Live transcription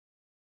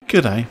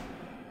G'day,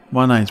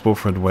 my name's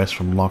Wilfred West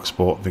from Loch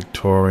Sport,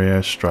 Victoria,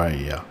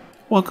 Australia.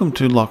 Welcome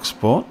to Loch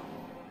Sport,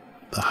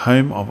 the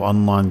home of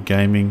online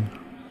gaming,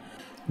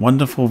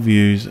 wonderful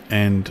views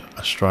and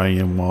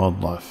Australian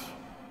wildlife.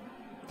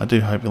 I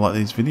do hope you like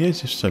these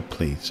videos, if so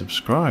please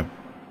subscribe.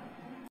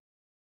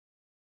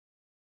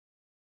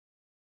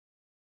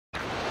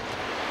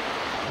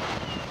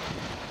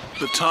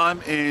 The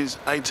time is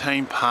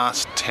 18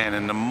 past 10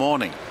 in the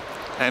morning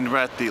and we're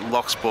at the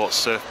Loch Sport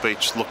Surf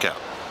Beach Lookout.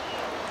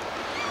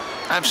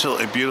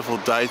 Absolutely beautiful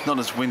day. It's not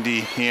as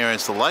windy here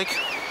as the lake,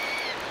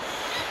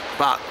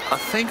 but I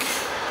think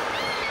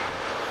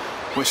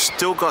we've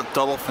still got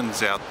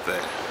dolphins out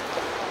there.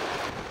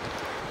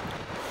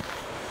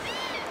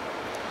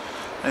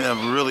 And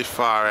they're really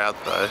far out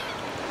though.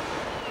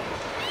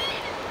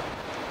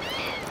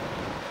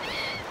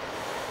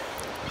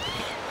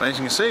 But as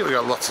you can see, we've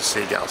got lots of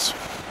seagulls.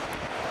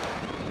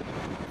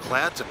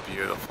 Clouds are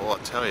beautiful, I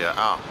tell you.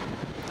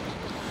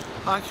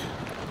 Like,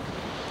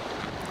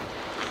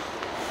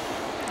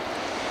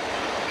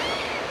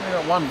 we've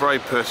got one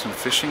brave person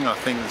fishing. I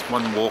think there's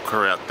one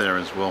walker out there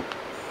as well.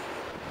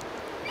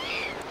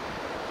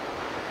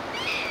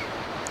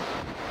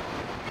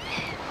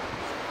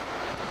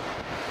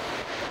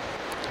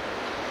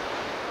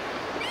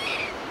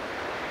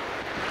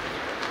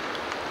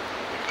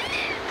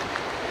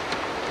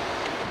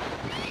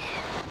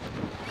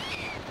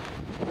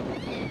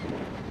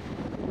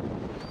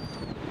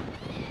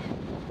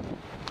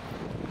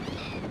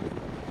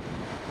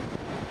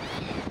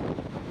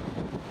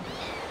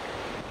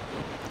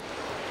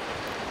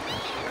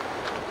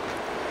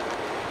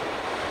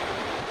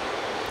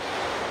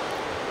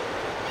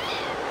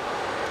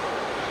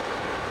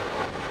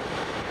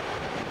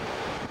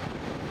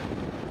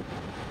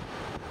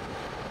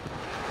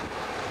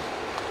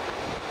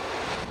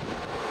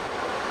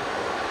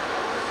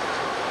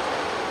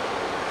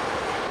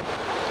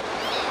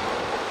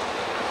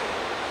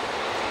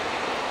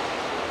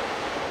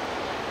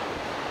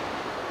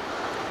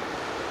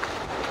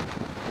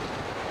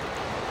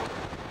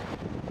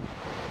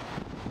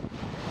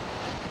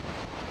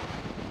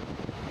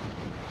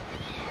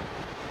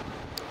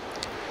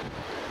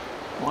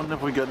 I wonder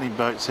if we got any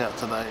boats out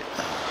today.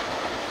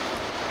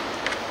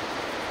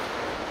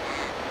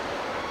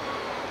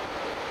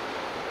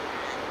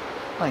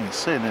 I can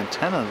see an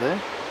antenna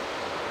there.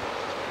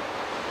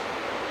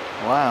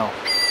 Wow.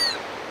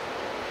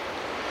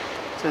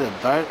 Is it a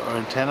boat or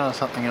antenna or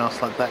something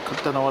else like that?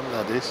 I don't know what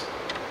that is.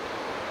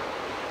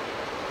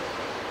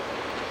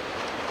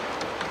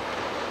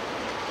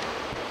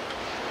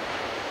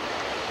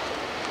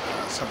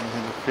 Something's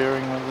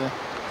interfering with the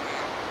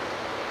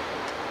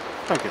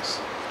focus.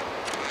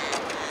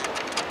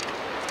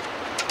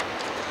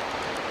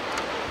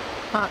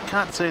 I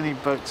can't see any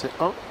boats.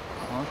 Oh,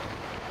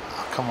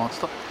 come on,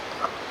 stop.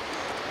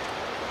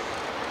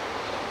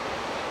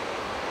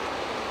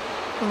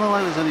 Doesn't look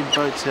like there's any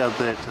boats out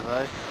there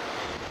today.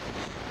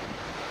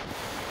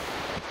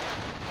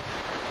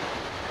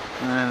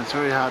 And it's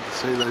very hard to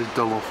see those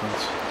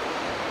dolphins.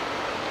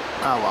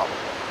 Oh well.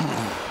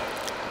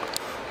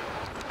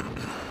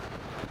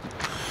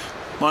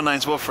 My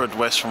name's Wilfred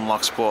West from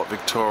Loch Sport,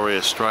 Victoria,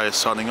 Australia,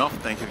 signing off.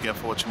 Thank you again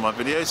for watching my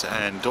videos,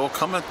 and all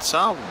comments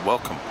are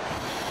welcome.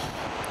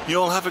 You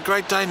all have a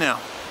great day now.